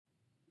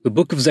The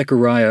book of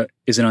Zechariah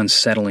is an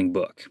unsettling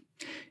book,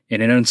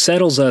 and it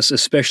unsettles us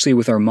especially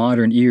with our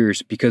modern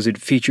ears because it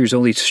features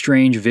all these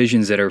strange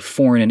visions that are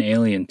foreign and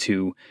alien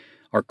to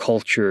our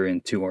culture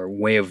and to our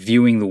way of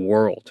viewing the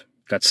world.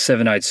 You've got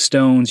seven-eyed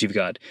stones, you've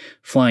got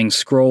flying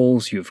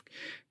scrolls, you've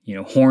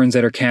horns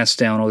that are cast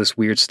down, all this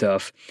weird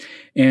stuff.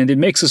 And it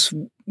makes us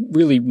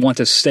really want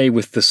to stay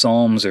with the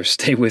Psalms or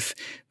stay with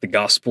the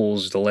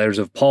Gospels, the letters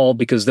of Paul,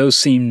 because those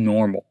seem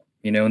normal.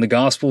 In the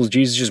Gospels,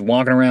 Jesus is just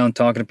walking around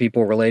talking to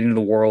people, relating to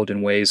the world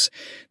in ways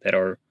that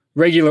are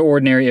regular,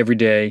 ordinary,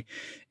 everyday.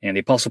 And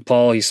the Apostle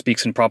Paul, he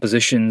speaks in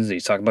propositions,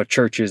 he's talking about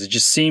churches. It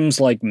just seems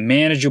like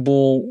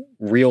manageable,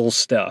 real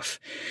stuff.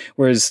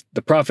 Whereas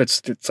the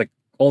prophets, it's like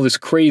all this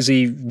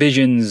crazy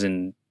visions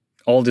and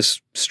all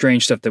this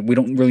strange stuff that we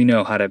don't really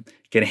know how to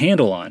get a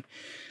handle on.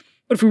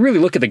 But if we really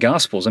look at the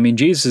Gospels,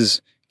 Jesus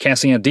is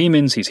casting out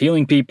demons, he's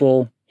healing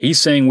people,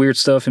 he's saying weird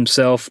stuff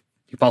himself.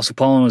 The Apostle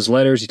Paul in his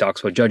letters, he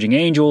talks about judging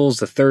angels,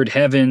 the third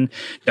heaven,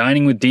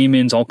 dining with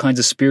demons, all kinds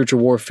of spiritual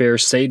warfare,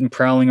 Satan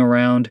prowling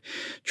around,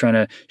 trying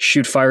to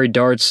shoot fiery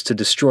darts to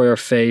destroy our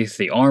faith,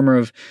 the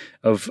armor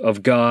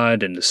of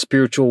God, and the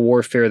spiritual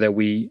warfare that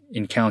we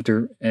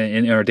encounter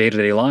in our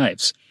day-to-day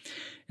lives.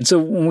 And so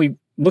when we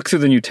look through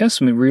the New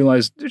Testament, we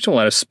realize there's a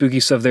lot of spooky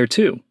stuff there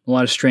too, a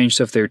lot of strange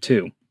stuff there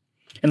too.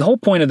 And the whole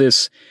point of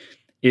this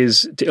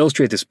is to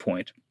illustrate this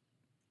point,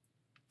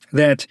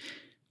 that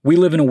we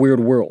live in a weird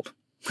world.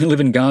 We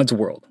live in God's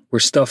world where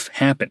stuff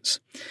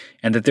happens,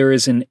 and that there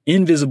is an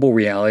invisible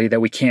reality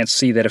that we can't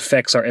see that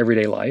affects our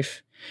everyday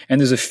life, and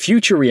there's a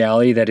future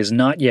reality that is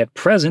not yet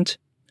present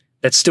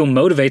that still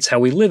motivates how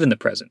we live in the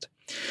present.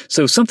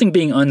 So something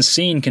being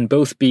unseen can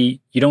both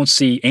be, you don't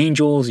see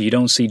angels, you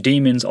don't see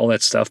demons, all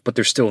that stuff, but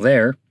they're still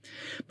there.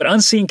 But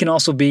unseen can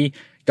also be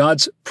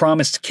God's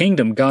promised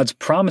kingdom. God's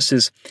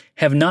promises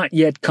have not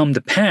yet come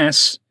to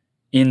pass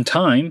in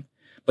time,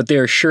 but they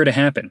are sure to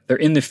happen. They're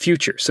in the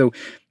future. So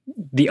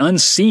the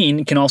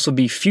unseen can also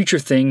be future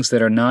things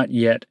that are not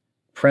yet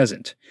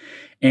present.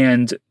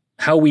 And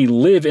how we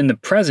live in the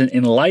present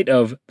in light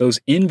of those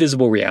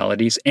invisible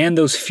realities and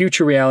those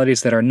future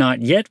realities that are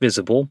not yet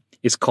visible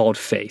is called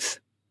faith.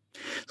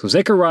 So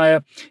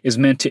Zechariah is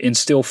meant to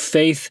instill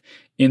faith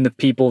in the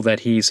people that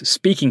he's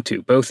speaking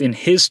to, both in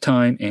his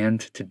time and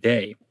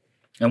today.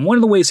 And one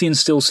of the ways he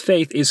instills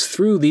faith is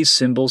through these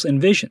symbols and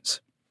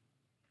visions.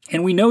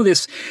 And we know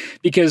this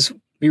because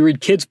we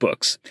read kids'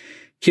 books.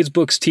 Kids'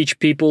 books teach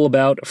people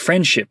about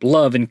friendship,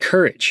 love, and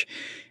courage.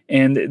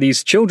 And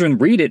these children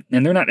read it,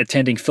 and they're not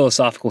attending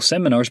philosophical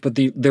seminars, but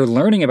they're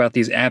learning about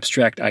these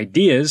abstract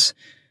ideas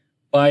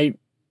by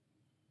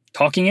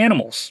talking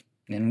animals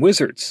and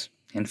wizards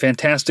and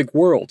fantastic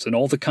worlds and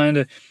all the kind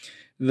of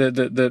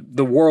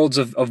the worlds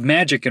of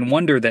magic and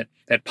wonder that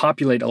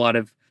populate a lot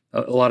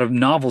of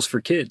novels for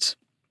kids.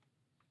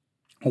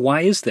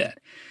 Why is that?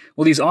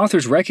 Well, these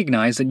authors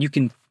recognize that you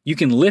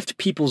can lift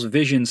people's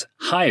visions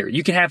higher.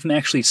 You can have them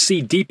actually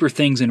see deeper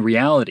things in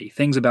reality,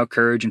 things about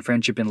courage and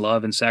friendship and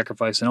love and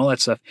sacrifice and all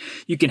that stuff.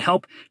 You can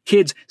help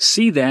kids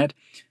see that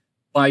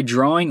by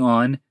drawing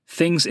on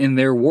things in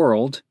their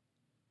world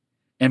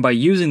and by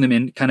using them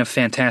in kind of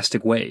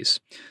fantastic ways.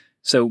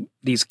 So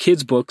these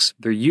kids' books,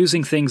 they're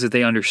using things that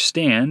they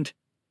understand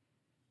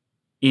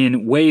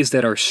in ways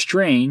that are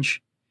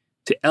strange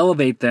to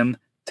elevate them,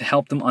 to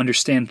help them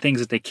understand things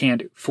that they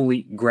can't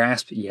fully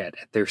grasp yet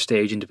at their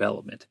stage in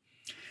development.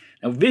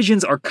 Now,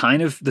 visions are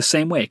kind of the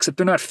same way, except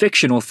they're not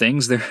fictional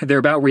things. They're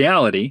about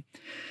reality.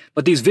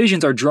 But these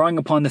visions are drawing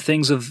upon the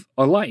things of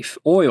our life: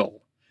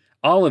 oil,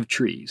 olive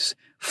trees,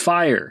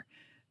 fire,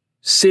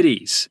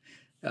 cities,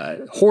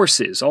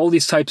 horses, all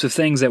these types of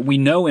things that we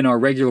know in our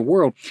regular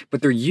world,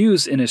 but they're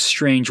used in a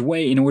strange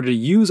way in order to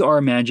use our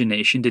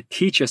imagination to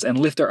teach us and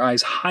lift our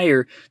eyes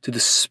higher to the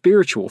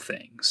spiritual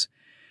things.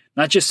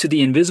 Not just to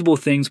the invisible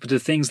things, but to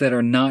things that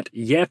are not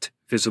yet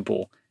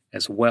visible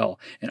as well.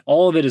 And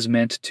all of it is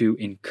meant to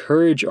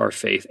encourage our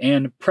faith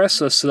and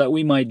press us so that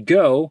we might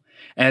go,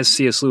 as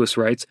C.S. Lewis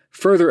writes,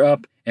 further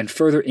up and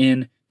further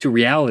in to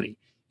reality,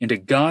 into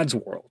God's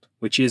world,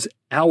 which is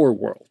our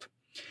world.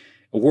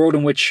 A world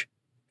in which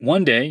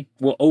one day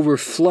will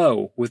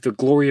overflow with the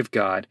glory of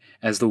God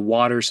as the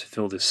waters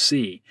fill the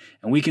sea.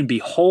 And we can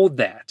behold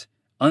that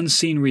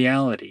unseen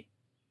reality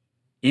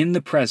in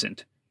the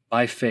present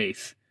by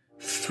faith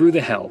through the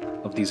help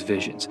of these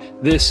visions.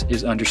 This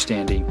is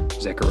understanding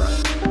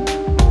Zechariah.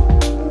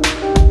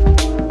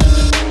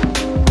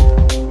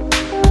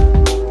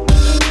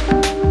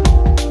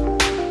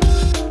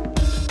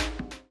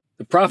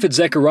 The prophet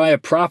Zechariah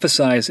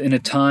prophesies in a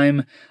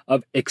time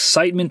of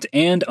excitement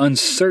and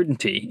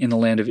uncertainty in the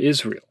land of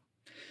Israel.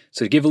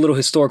 So to give a little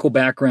historical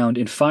background,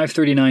 in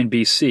 539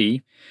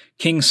 BC,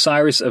 King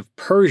Cyrus of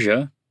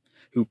Persia,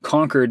 who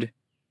conquered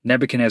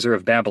Nebuchadnezzar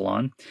of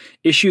Babylon,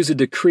 issues a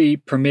decree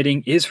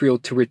permitting Israel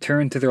to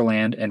return to their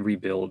land and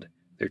rebuild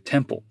their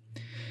temple.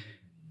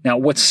 Now,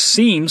 what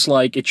seems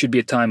like it should be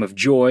a time of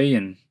joy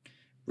and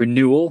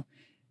renewal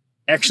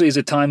actually is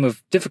a time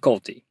of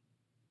difficulty.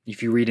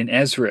 If you read in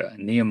Ezra,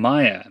 and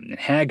Nehemiah, and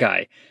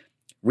Haggai,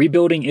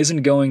 rebuilding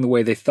isn't going the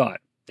way they thought.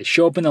 They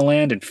show up in the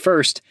land, and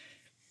first,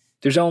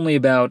 there's only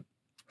about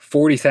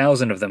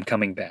 40,000 of them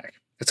coming back.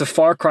 It's a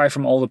far cry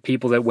from all the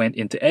people that went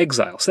into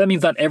exile. So that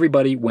means not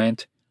everybody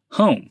went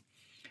home.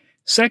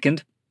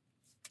 Second,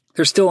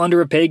 they're still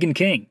under a pagan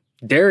king.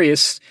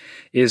 Darius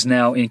is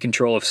now in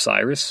control of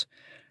Cyrus,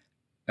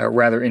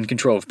 rather in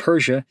control of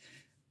Persia.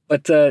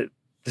 But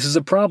this is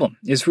a problem.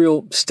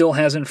 Israel still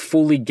hasn't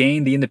fully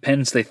gained the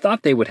independence they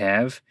thought they would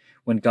have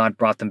when God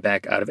brought them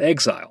back out of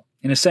exile.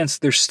 In a sense,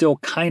 they're still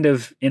kind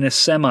of in a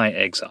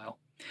semi-exile.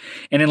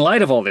 And in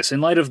light of all this,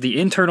 in light of the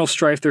internal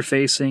strife they're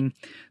facing,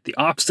 the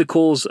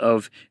obstacles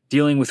of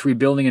dealing with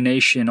rebuilding a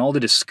nation, all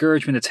the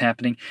discouragement that's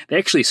happening, they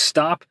actually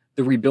stop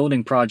the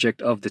rebuilding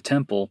project of the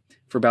temple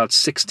for about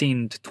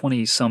 16 to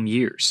 20 some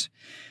years.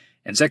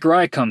 And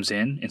Zechariah comes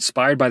in,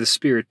 inspired by the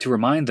Spirit, to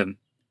remind them,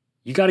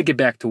 you got to get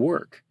back to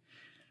work.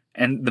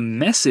 And the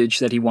message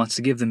that he wants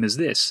to give them is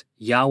this: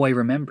 Yahweh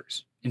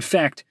remembers. In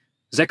fact,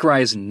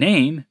 Zechariah's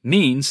name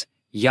means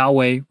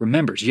Yahweh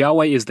remembers.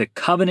 Yahweh is the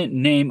covenant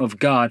name of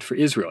God for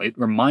Israel. It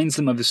reminds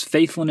them of his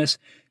faithfulness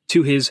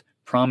to his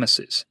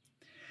promises.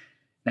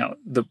 Now,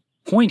 the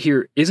point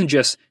here isn't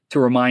just to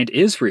remind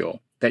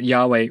Israel that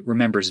Yahweh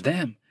remembers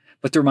them,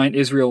 but to remind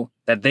Israel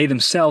that they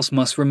themselves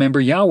must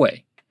remember Yahweh.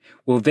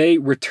 Will they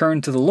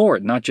return to the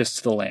Lord, not just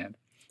to the land?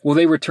 Will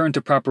they return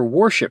to proper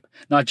worship,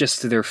 not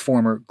just to their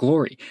former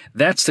glory?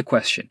 That's the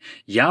question.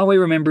 Yahweh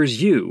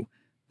remembers you,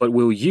 but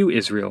will you,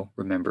 Israel,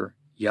 remember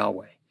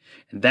Yahweh?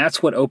 And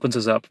that's what opens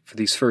us up for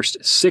these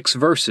first 6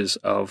 verses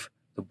of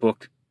the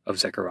book of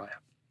Zechariah.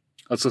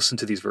 Let's listen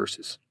to these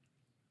verses.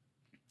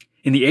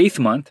 In the 8th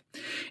month,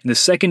 in the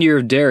 2nd year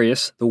of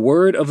Darius, the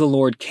word of the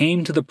Lord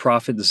came to the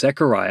prophet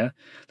Zechariah,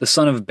 the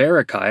son of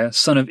Berechiah,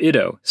 son of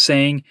Iddo,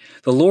 saying,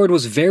 The Lord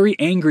was very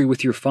angry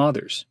with your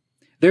fathers.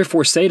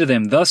 Therefore say to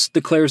them, Thus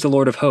declares the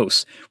Lord of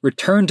hosts,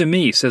 Return to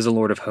me, says the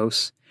Lord of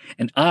hosts,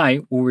 and I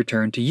will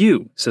return to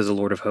you, says the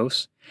Lord of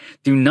hosts.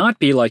 Do not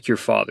be like your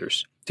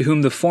fathers, to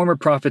whom the former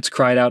prophets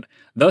cried out,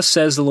 Thus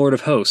says the Lord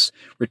of hosts,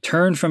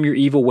 Return from your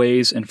evil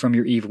ways and from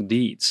your evil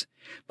deeds.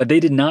 But they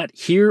did not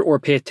hear or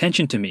pay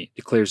attention to me,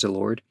 declares the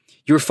Lord.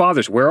 Your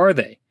fathers, where are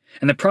they?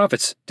 And the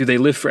prophets, do they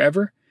live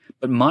forever?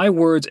 But my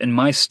words and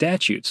my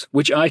statutes,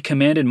 which I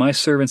commanded my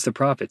servants the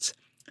prophets,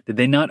 did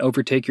they not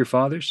overtake your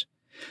fathers?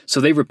 So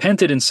they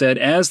repented and said,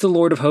 As the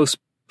Lord of hosts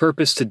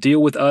purposed to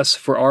deal with us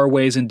for our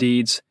ways and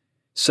deeds,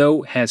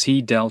 so has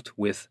he dealt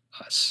with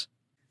us.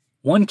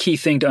 One key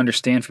thing to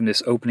understand from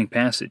this opening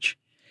passage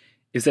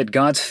is that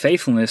God's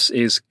faithfulness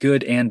is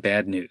good and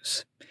bad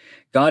news.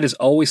 God is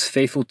always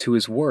faithful to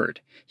his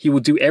word. He will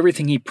do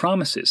everything he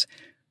promises.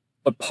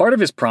 But part of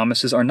his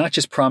promises are not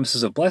just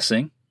promises of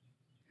blessing,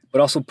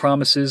 but also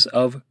promises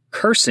of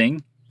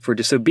cursing for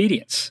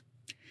disobedience.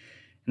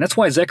 And that's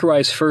why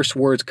Zechariah's first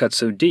words cut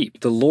so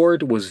deep. The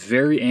Lord was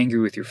very angry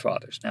with your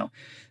fathers. Now,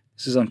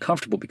 this is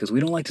uncomfortable because we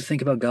don't like to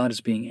think about God as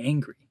being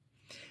angry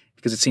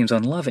because it seems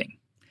unloving.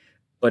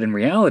 But in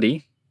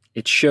reality,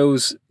 it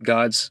shows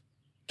God's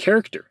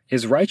character,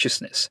 his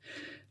righteousness.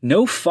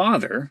 No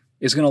father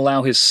is going to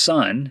allow his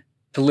son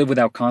to live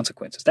without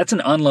consequences. That's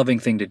an unloving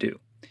thing to do.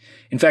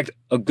 In fact,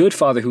 a good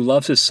father who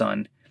loves his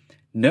son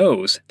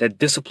knows that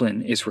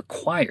discipline is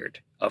required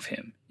of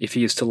him if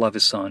he is to love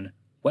his son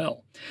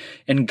well.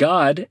 And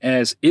God,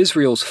 as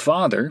Israel's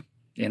father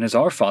and as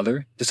our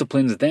father,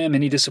 disciplines them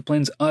and he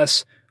disciplines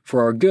us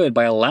for our good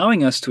by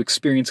allowing us to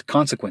experience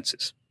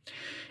consequences.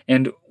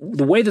 And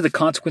the way that the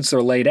consequences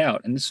are laid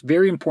out, and it's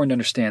very important to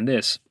understand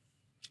this,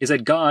 is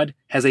that God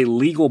has a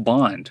legal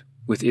bond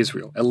with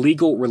Israel, a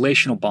legal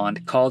relational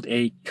bond called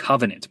a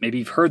covenant. Maybe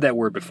you've heard that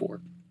word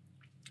before.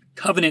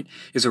 Covenant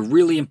is a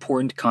really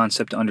important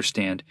concept to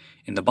understand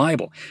in the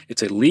Bible.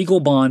 It's a legal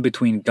bond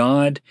between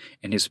God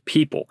and his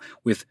people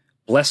with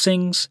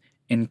blessings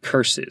and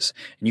curses.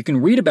 And you can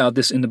read about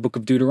this in the book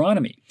of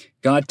Deuteronomy.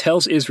 God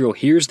tells Israel,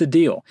 here's the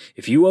deal.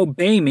 If you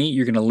obey me,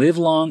 you're going to live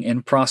long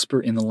and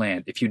prosper in the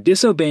land. If you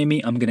disobey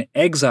me, I'm going to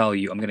exile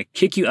you. I'm going to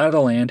kick you out of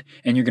the land,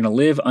 and you're going to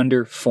live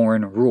under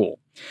foreign rule.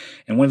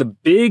 And one of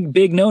the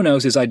big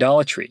no-nos is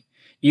idolatry.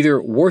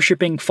 Either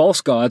worshiping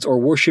false gods or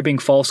worshiping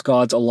false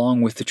gods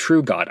along with the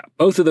true God.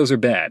 Both of those are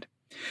bad.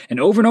 And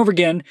over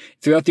again,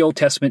 throughout the Old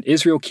Testament,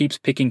 Israel keeps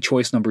picking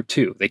choice number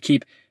 2. They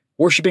keep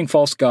worshiping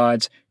false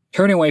gods,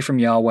 turning away from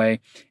Yahweh,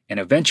 and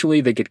eventually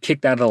they get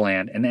kicked out of the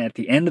land. And at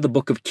the end of the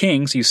book of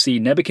Kings, you see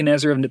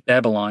Nebuchadnezzar of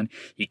Babylon.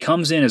 He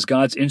comes in as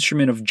God's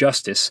instrument of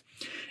justice,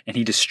 and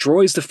he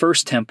destroys the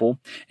first temple,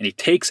 and he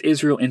takes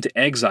Israel into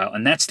exile.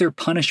 And that's their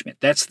punishment.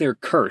 That's their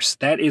curse.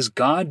 That is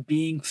God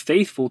being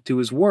faithful to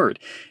his word.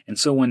 And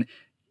so when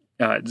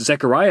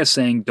Zechariah is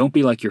saying, don't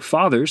be like your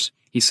fathers,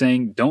 he's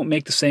saying, don't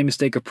make the same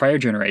mistake of prior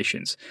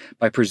generations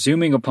by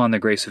presuming upon the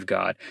grace of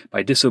God,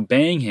 by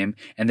disobeying him,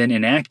 and then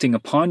enacting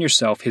upon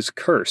yourself his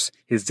curse,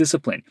 his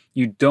discipline.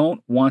 You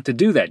don't want to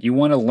do that. You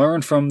want to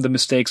learn from the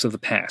mistakes of the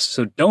past.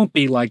 So don't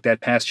be like that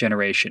past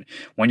generation.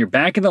 When you're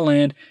back in the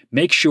land,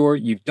 make sure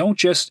you don't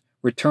just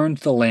return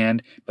to the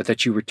land, but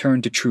that you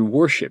return to true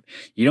worship.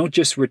 You don't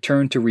just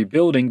return to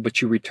rebuilding,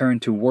 but you return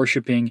to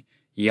worshiping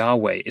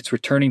Yahweh. It's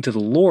returning to the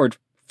Lord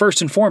first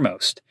and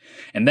foremost.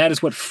 And that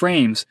is what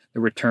frames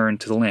the return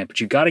to the land. But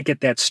you got to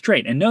get that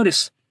straight. And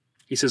notice,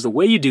 he says the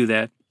way you do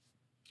that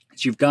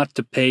is you've got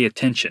to pay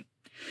attention.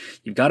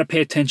 You've got to pay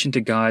attention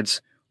to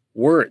God's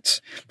words.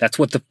 That's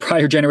what the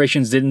prior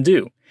generations didn't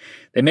do.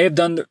 They may have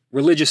done the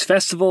religious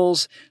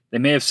festivals. They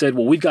may have said,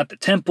 well, we've got the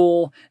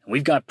temple and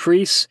we've got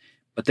priests,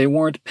 but they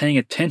weren't paying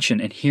attention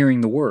and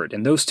hearing the word.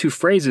 And those two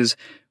phrases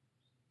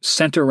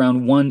center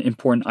around one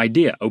important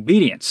idea: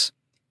 obedience,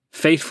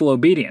 faithful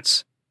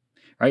obedience.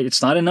 Right?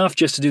 It's not enough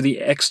just to do the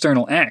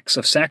external acts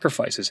of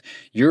sacrifices.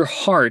 Your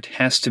heart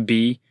has to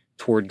be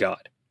toward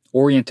God,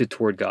 oriented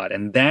toward God.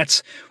 And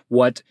that's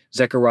what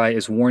Zechariah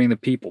is warning the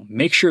people.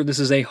 Make sure this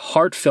is a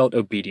heartfelt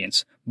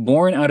obedience,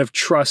 born out of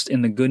trust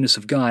in the goodness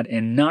of God,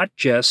 and not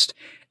just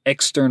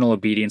external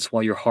obedience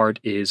while your heart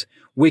is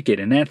wicked.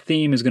 And that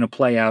theme is going to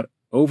play out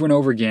over and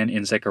over again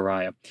in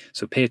Zechariah.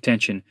 So pay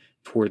attention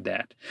toward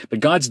that.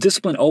 But God's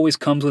discipline always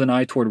comes with an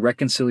eye toward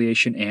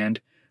reconciliation and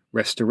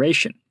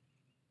restoration.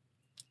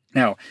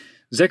 Now,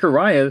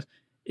 Zechariah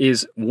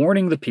is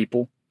warning the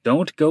people,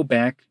 don't go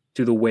back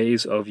to the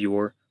ways of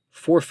your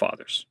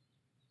forefathers,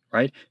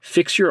 right?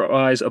 Fix your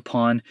eyes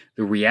upon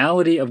the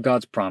reality of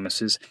God's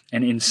promises,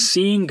 and in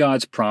seeing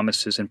God's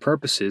promises and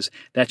purposes,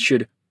 that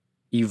should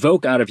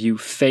evoke out of you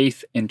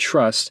faith and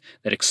trust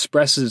that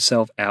expresses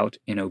itself out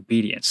in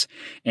obedience.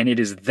 And it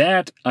is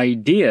that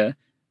idea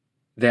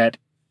that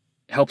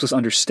helps us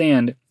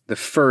understand the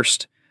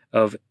first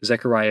of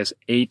Zechariah's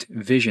 8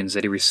 visions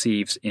that he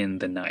receives in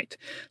the night.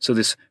 So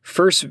this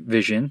first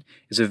vision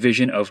is a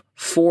vision of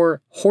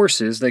 4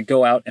 horses that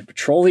go out and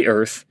patrol the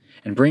earth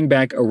and bring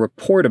back a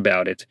report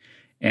about it.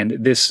 And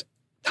this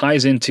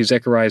ties into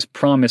Zechariah's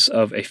promise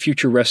of a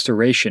future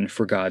restoration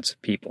for God's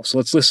people. So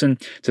let's listen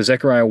to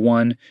Zechariah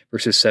 1,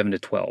 verses 7 to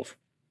 12.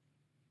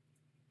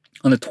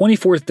 On the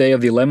 24th day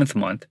of the 11th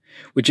month,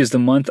 which is the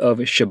month of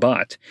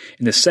Shebat,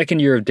 in the 2nd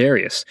year of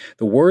Darius,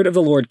 the word of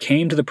the Lord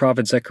came to the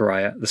prophet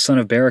Zechariah, the son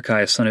of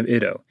Berechiah, son of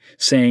Iddo,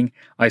 saying,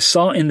 I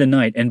saw in the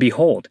night, and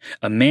behold,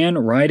 a man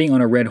riding on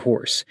a red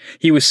horse.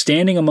 He was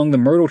standing among the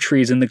myrtle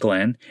trees in the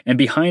glen, and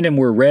behind him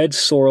were red,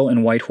 sorrel,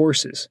 and white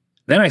horses.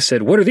 Then I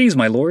said, What are these,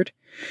 my Lord?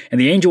 And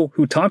the angel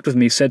who talked with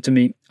me said to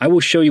me, I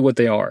will show you what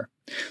they are.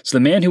 So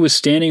the man who was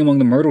standing among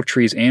the myrtle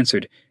trees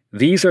answered,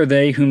 These are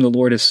they whom the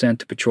Lord has sent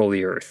to patrol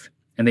the earth.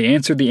 And they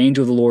answered the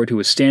angel of the Lord who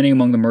was standing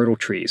among the myrtle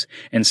trees,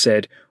 and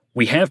said,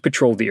 We have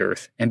patrolled the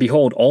earth, and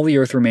behold, all the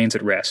earth remains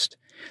at rest.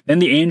 Then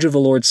the angel of the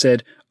Lord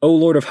said, O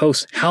Lord of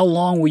hosts, how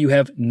long will you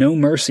have no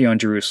mercy on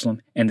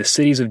Jerusalem and the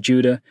cities of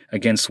Judah,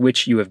 against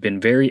which you have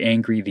been very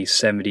angry these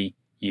 70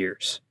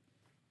 years?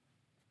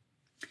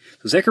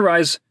 So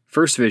Zechariah's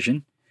first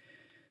vision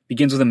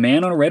begins with a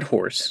man on a red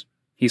horse.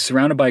 He's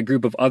surrounded by a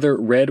group of other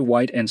red,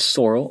 white, and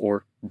sorrel,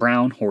 or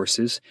brown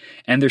horses,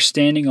 and they're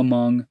standing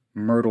among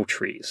myrtle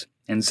trees.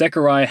 And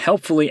Zechariah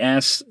helpfully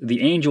asks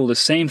the angel the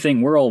same thing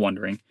we're all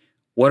wondering,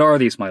 What are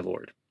these, my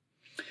Lord?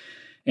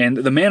 And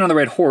the man on the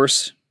red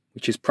horse,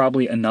 which is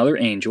probably another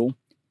angel,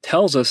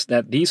 tells us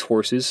that these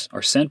horses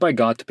are sent by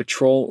God to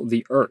patrol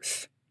the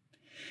earth.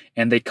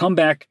 And they come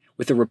back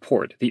with a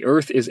report. The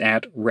earth is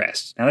at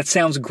rest. Now that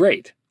sounds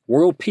great.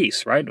 World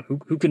peace, right?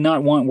 Who could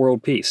not want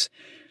world peace?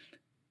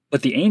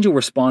 But the angel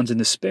responds in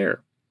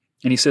despair.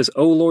 And he says,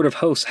 O Lord of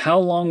hosts, how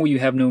long will you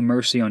have no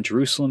mercy on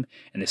Jerusalem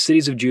and the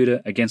cities of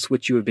Judah, against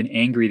which you have been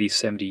angry these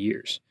 70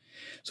 years?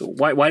 So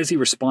why does he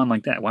respond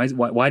like that?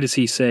 Why does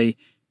he say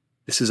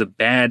this is a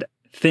bad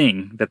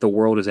thing that the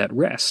world is at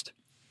rest?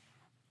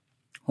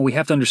 Well, we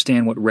have to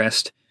understand what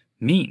rest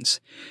means.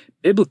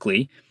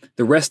 Biblically,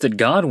 the rest that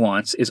God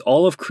wants is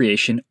all of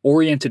creation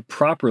oriented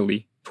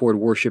properly toward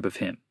worship of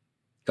Him.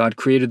 God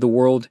created the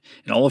world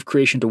and all of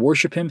creation to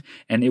worship Him,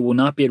 and it will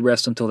not be at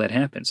rest until that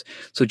happens.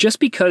 So just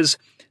because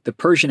the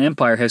Persian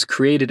Empire has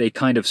created a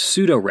kind of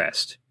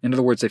pseudo-rest, in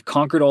other words, they've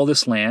conquered all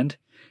this land,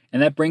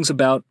 and that brings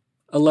about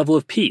a level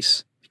of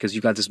peace, because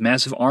you've got this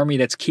massive army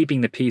that's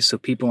keeping the peace so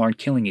people aren't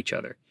killing each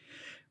other.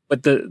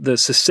 But the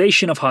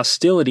cessation of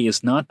hostility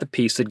is not the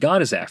peace that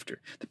God is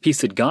after. The peace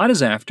that God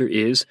is after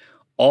is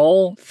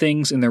all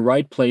things in their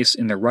right place,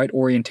 in their right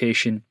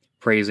orientation,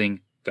 praising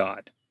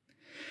God.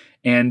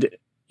 And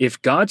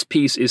if God's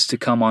peace is to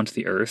come onto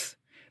the earth,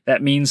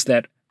 that means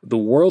that the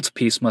world's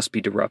peace must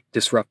be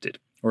disrupted.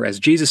 Or as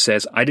Jesus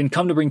says, I didn't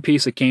come to bring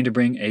peace, I came to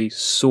bring a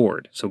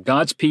sword. So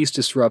God's peace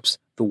disrupts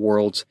the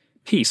world's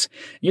peace.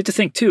 You have to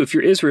think too, if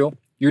you're Israel,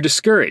 you're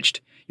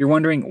discouraged. You're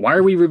wondering, why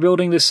are we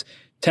rebuilding this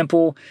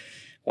temple?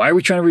 Why are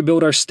we trying to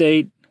rebuild our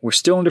state? We're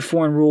still under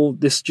foreign rule.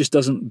 This just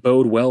doesn't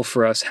bode well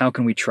for us. How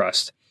can we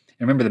trust?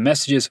 And remember, the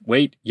message is,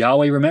 wait,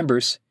 Yahweh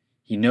remembers.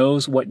 He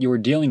knows what you're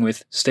dealing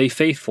with. Stay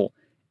faithful.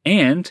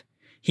 And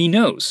He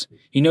knows.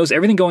 He knows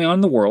everything going on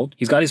in the world.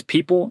 He's got His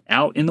people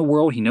out in the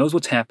world. He knows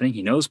what's happening.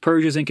 He knows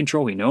Persia's in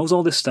control. He knows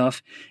all this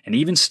stuff. And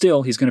even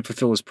still, He's going to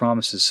fulfill His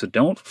promises. So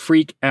don't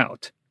freak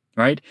out,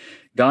 right?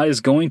 God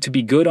is going to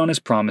be good on His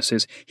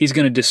promises. He's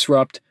going to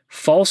disrupt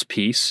false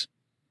peace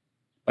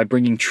by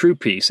bringing true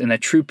peace. And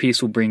that true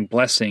peace will bring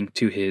blessing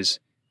to His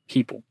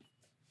people.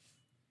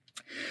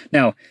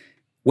 Now,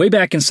 way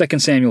back in 2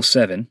 Samuel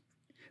 7,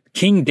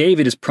 King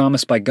David is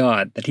promised by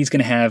God that he's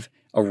going to have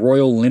a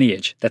royal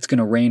lineage that's going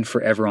to reign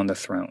forever on the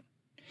throne.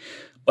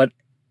 But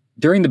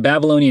during the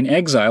Babylonian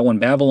exile, when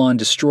Babylon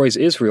destroys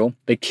Israel,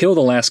 they kill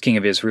the last king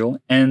of Israel,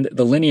 and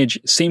the lineage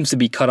seems to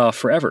be cut off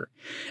forever.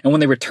 And when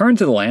they return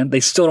to the land, they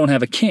still don't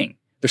have a king.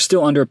 They're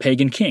still under a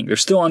pagan king. They're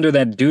still under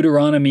that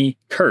Deuteronomy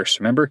curse.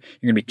 Remember,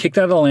 you're going to be kicked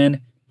out of the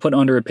land, put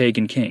under a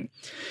pagan king.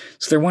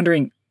 So they're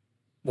wondering,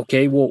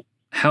 okay, well,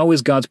 how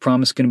is God's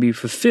promise going to be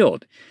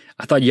fulfilled?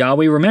 I thought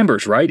Yahweh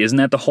remembers, right? Isn't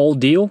that the whole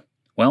deal?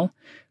 Well,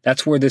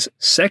 that's where this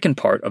second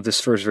part of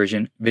this first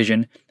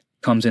vision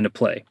comes into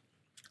play.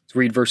 Let's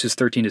read verses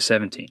 13 to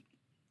 17.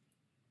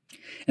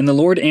 And the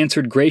Lord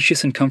answered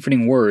gracious and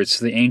comforting words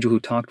to the angel who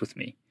talked with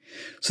me.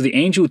 So the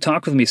angel who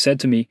talked with me said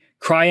to me,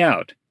 "Cry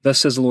out, thus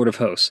says the Lord of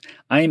hosts,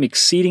 I am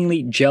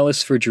exceedingly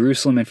jealous for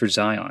Jerusalem and for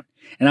Zion,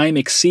 and I am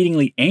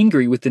exceedingly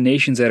angry with the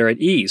nations that are at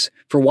ease.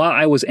 For while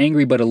I was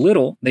angry but a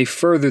little, they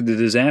furthered the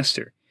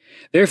disaster.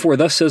 Therefore,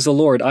 thus says the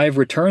Lord, I have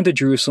returned to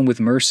Jerusalem with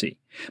mercy.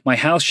 My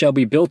house shall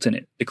be built in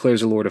it,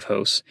 declares the Lord of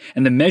hosts,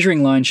 and the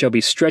measuring line shall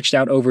be stretched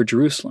out over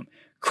Jerusalem.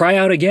 Cry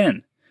out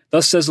again.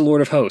 Thus says the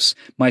Lord of hosts,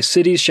 my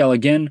cities shall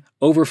again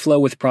overflow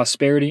with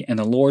prosperity, and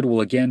the Lord will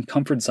again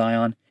comfort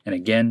Zion and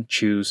again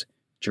choose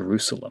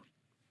Jerusalem."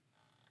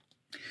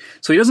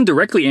 So he doesn't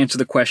directly answer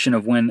the question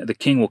of when the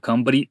king will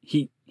come, but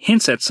he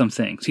hints at some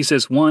things. He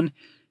says, one,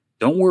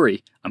 don't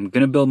worry, I'm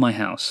going to build my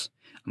house.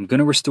 I'm going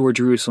to restore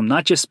Jerusalem,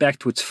 not just back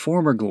to its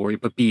former glory,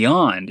 but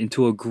beyond,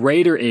 into a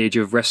greater age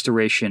of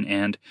restoration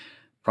and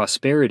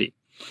prosperity.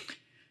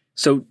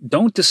 So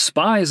don't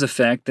despise the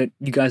fact that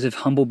you guys have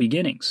humble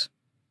beginnings,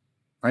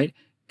 right?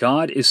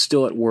 God is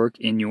still at work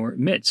in your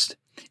midst.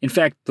 In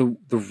fact, the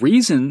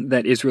reason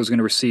that Israel is going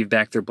to receive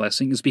back their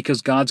blessing is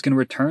because God's going to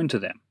return to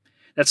them.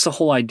 That's the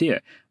whole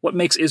idea. What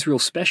makes Israel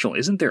special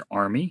isn't their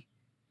army.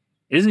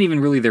 It isn't even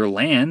really their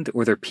land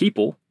or their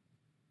people.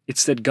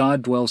 It's that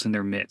God dwells in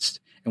their midst.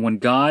 And when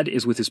God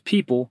is with his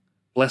people,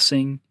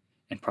 blessing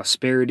and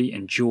prosperity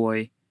and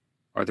joy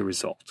are the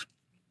result.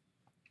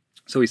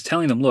 So he's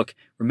telling them, look,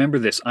 remember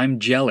this, I'm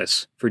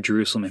jealous for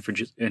Jerusalem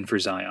and for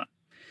Zion.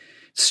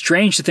 It's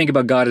strange to think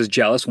about God as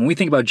jealous. When we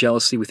think about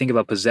jealousy, we think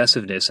about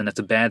possessiveness, and that's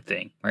a bad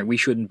thing, right? We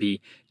shouldn't be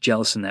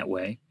jealous in that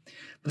way.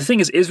 But the thing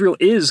is, Israel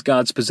is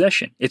God's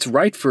possession. It's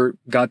right for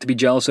God to be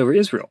jealous over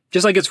Israel.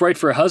 Just like it's right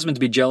for a husband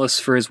to be jealous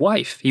for his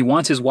wife. He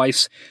wants his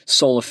wife's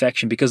sole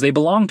affection because they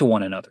belong to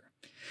one another.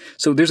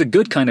 So there's a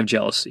good kind of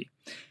jealousy.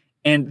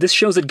 And this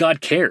shows that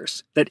God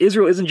cares, that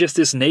Israel isn't just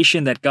this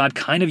nation that God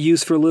kind of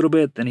used for a little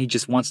bit, then he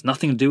just wants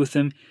nothing to do with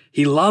them.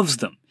 He loves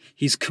them.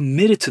 He's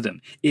committed to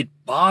them. It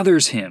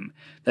bothers him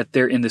that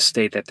they're in the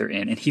state that they're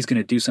in, and he's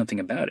going to do something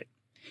about it.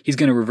 He's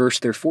going to reverse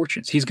their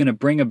fortunes. He's going to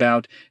bring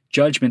about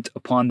judgment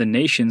upon the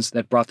nations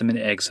that brought them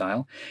into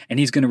exile, and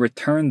he's going to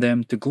return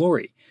them to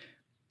glory.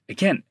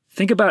 Again,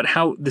 think about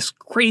how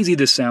crazy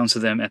this sounds to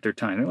them at their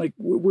time. They're like,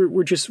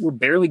 we're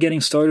barely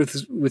getting started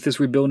with this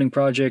rebuilding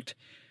project.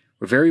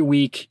 We're very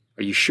weak.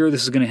 Are you sure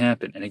this is going to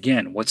happen? And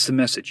again, what's the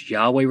message?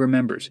 Yahweh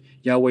remembers.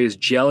 Yahweh is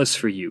jealous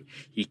for you.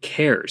 He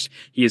cares.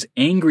 He is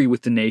angry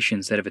with the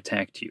nations that have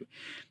attacked you.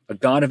 A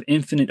God of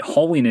infinite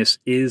holiness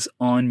is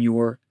on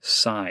your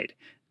side.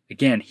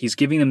 Again, he's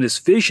giving them this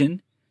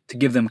vision to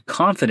give them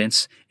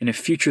confidence in a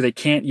future they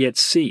can't yet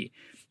see.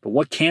 But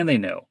what can they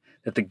know?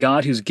 That the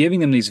God who's giving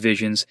them these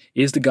visions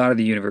is the God of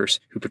the universe,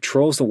 who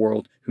patrols the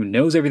world, who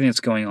knows everything that's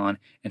going on,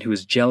 and who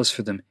is jealous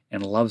for them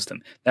and loves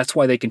them. That's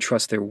why they can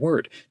trust their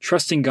word.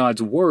 Trusting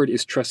God's word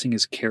is trusting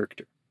his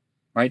character,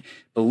 right?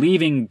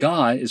 Believing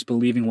God is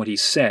believing what he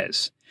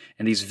says.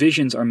 And these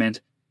visions are meant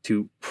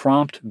to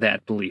prompt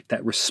that belief,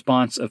 that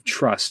response of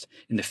trust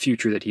in the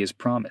future that he has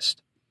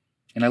promised.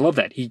 And I love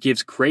that. He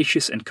gives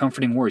gracious and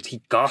comforting words.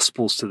 He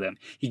gospels to them.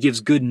 He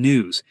gives good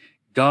news.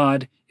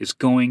 God is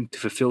going to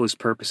fulfill his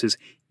purposes,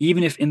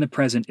 even if in the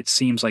present it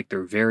seems like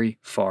they're very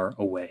far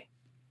away.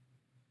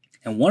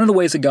 And one of the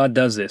ways that God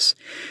does this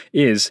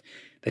is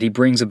that he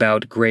brings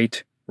about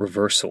great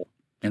reversal.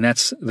 And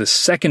that's the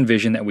second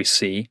vision that we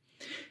see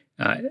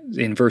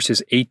in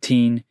verses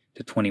 18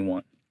 to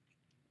 21.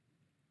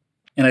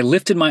 And I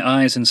lifted my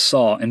eyes and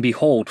saw, and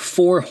behold,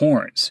 4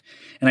 horns.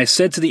 And I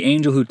said to the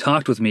angel who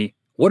talked with me,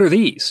 "What are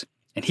these?"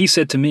 And he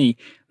said to me,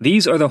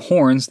 "These are the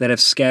horns that have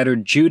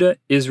scattered Judah,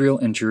 Israel,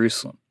 and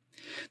Jerusalem."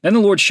 Then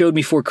the Lord showed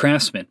me 4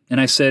 craftsmen, and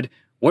I said,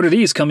 "What are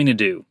these coming to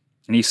do?"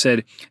 And he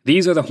said,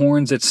 "These are the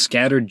horns that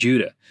scattered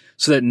Judah,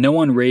 so that no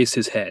one raised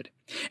his head.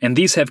 And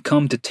these have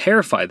come to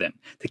terrify them,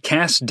 to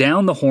cast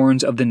down the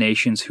horns of the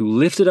nations who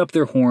lifted up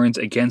their horns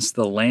against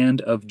the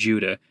land of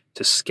Judah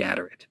to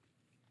scatter it."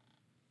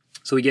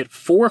 So we get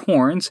 4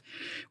 horns,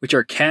 which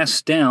are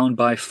cast down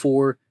by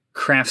 4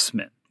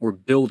 craftsmen or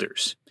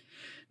builders.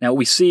 Now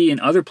we see in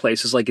other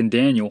places, like in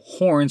Daniel,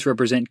 horns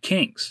represent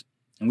kings.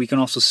 And we can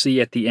also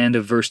see at the end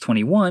of verse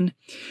 21,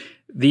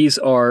 these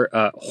are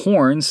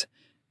horns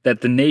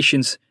that the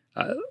nations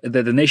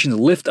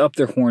lift up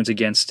their horns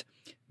against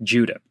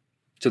Judah.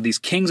 So these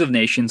kings of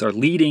nations are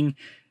leading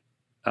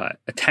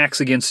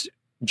attacks against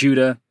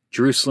Judah,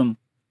 Jerusalem,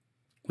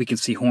 We can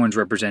see horns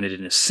represented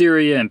in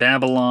Assyria and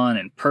Babylon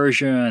and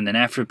Persia, and then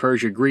after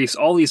Persia, Greece.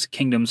 All these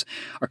kingdoms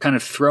are kind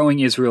of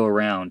throwing Israel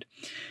around.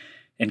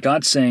 And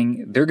God's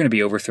saying they're going to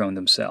be overthrown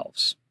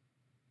themselves.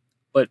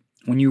 But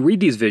when you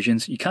read these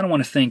visions, you kind of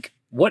want to think,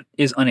 what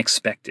is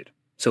unexpected?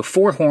 So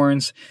 4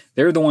 horns,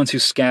 they're the ones who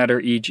scatter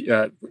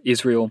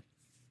Israel.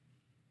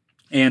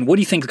 And what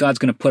do you think God's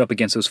going to put up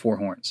against those 4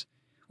 horns?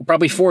 Well,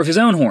 probably 4 of his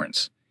own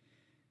horns.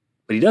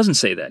 But he doesn't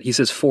say that. He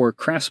says 4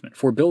 craftsmen,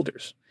 4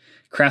 builders.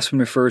 Craftsman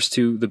refers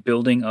to the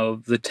building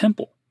of the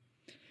temple.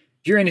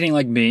 If you're anything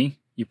like me,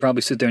 you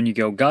probably sit there and you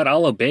go, God,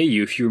 I'll obey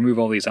you if you remove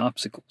all these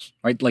obstacles,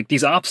 right? Like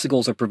these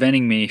obstacles are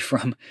preventing me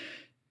from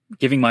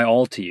giving my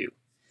all to you.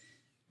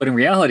 But in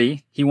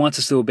reality, he wants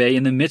us to obey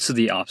in the midst of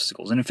the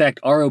obstacles. And in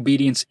fact, our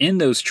obedience in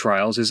those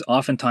trials is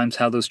oftentimes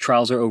how those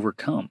trials are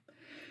overcome.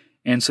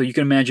 And so you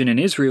can imagine in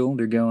Israel,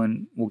 they're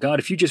going, well, God,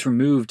 if you just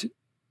removed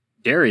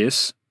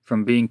Darius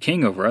from being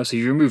king over us, if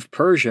you removed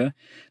Persia,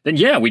 then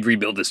yeah, we'd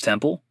rebuild this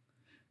temple.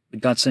 But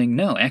God's saying,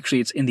 no,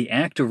 actually, it's in the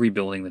act of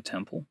rebuilding the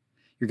temple.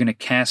 You're going to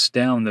cast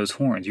down those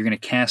horns. You're going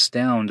to cast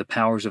down the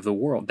powers of the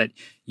world. That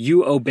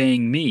you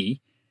obeying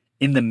me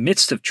in the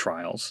midst of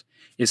trials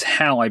is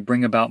how I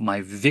bring about my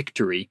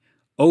victory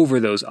over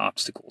those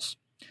obstacles.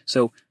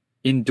 So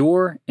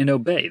endure and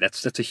obey.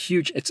 That's a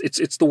huge,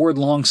 it's the word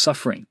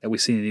long-suffering that we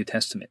see in the New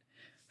Testament.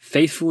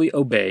 Faithfully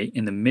obey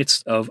in the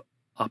midst of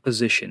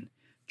opposition,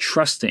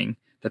 trusting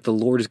that the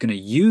Lord is going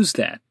to use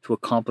that to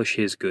accomplish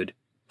his good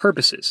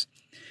purposes.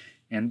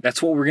 And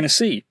that's what we're going to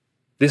see.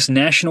 This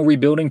national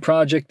rebuilding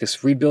project,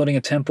 this rebuilding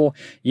a temple,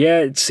 yeah,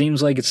 it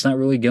seems like it's not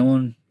really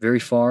going very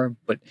far,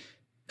 but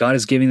God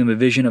is giving them a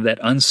vision of that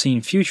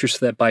unseen future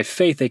so that by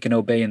faith they can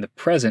obey in the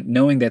present,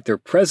 knowing that their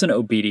present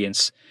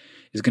obedience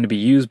is going to be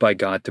used by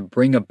God to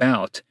bring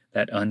about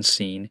that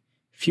unseen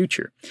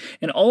future.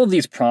 And all of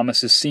these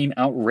promises seem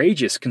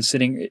outrageous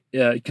considering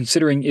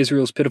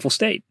Israel's pitiful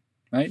state,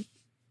 right?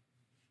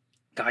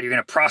 God, you're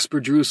going to prosper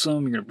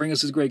Jerusalem. You're going to bring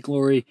us his great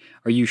glory.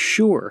 Are you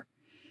sure?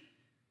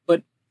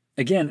 But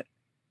again,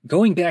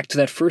 going back to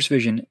that first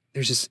vision,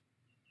 there's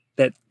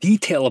that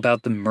detail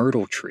about the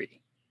myrtle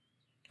tree.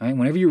 Right?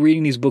 Whenever you're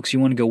reading these books, you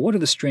want to go, what are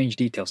the strange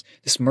details?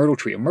 This myrtle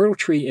tree. A myrtle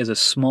tree is a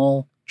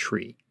small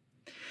tree.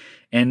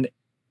 And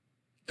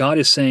God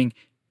is saying,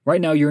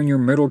 right now you're in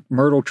your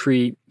myrtle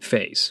tree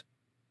phase.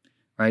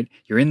 Right?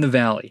 You're in the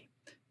valley.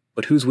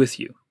 But who's with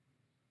you?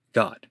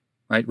 God.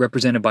 Right?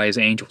 Represented by his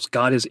angels.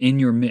 God is in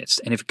your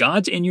midst. And if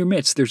God's in your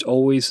midst, there's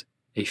always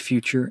a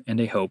future and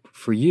a hope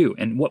for you.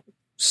 And what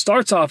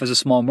starts off as a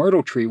small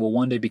myrtle tree will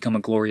one day become a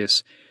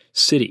glorious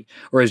city.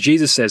 Or as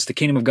Jesus says, the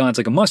kingdom of God's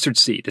like a mustard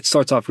seed. It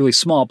starts off really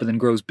small, but then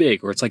grows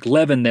big. Or it's like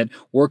leaven that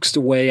works the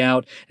way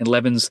out and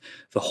leavens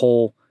the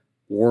whole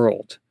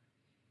world.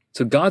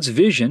 So God's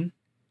vision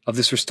of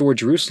this restored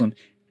Jerusalem,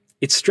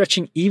 it's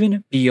stretching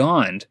even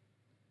beyond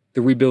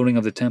the rebuilding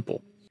of the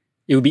temple.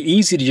 It would be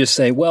easy to just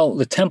say, well,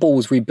 the temple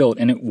was rebuilt,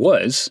 and it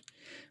was,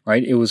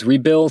 right? It was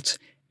rebuilt,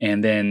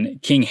 and then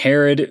King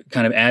Herod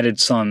kind of added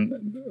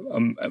some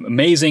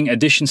amazing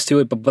additions to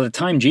it. But by the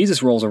time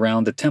Jesus rolls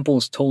around, the temple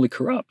is totally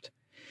corrupt.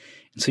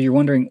 And so you're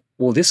wondering,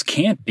 well, this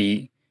can't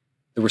be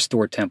the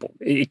restored temple.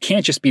 It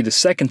can't just be the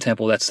second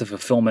temple that's the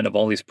fulfillment of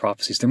all these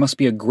prophecies. There must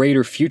be a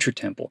greater future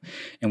temple.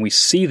 And we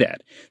see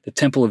that. The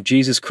temple of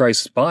Jesus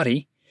Christ's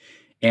body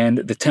and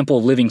the temple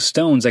of living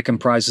stones that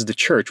comprises the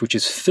church, which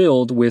is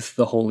filled with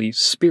the Holy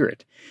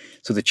Spirit.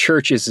 So the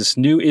church is this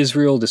new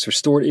Israel, this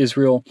restored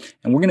Israel,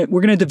 and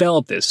we're gonna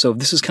develop this. So if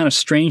this is kind of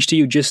strange to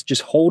you,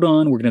 just hold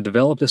on. We're gonna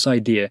develop this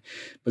idea,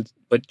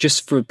 but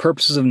just for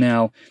purposes of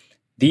now,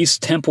 these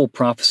temple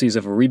prophecies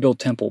of a rebuilt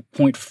temple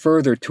point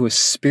further to a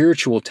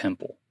spiritual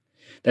temple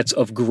that's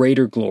of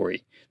greater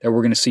glory that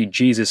we're going to see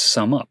Jesus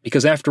sum up.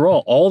 Because after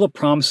all the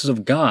promises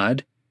of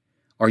God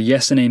are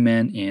yes and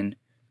amen in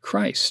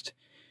Christ.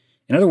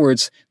 In other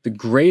words, the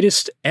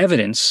greatest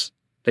evidence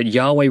that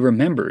Yahweh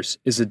remembers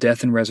is the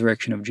death and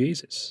resurrection of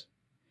Jesus.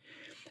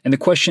 And the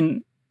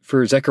question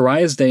for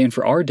Zechariah's day and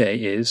for our day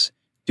is,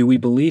 do we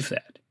believe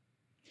that?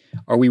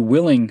 Are we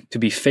willing to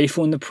be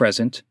faithful in the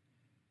present,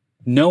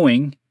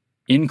 knowing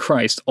in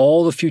Christ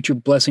all the future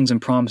blessings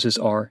and promises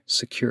are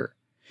secure?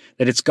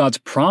 That it's God's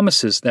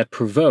promises that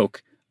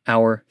provoke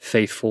our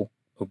faithful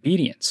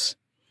obedience.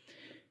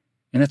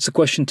 And that's the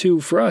question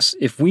too for us.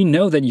 If we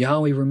know that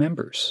Yahweh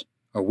remembers,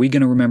 are we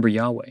going to remember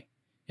Yahweh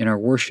in our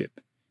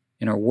worship,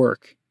 in our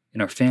work,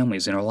 in our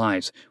families, in our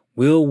lives?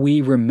 Will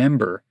we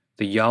remember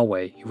the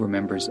Yahweh who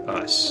remembers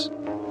us?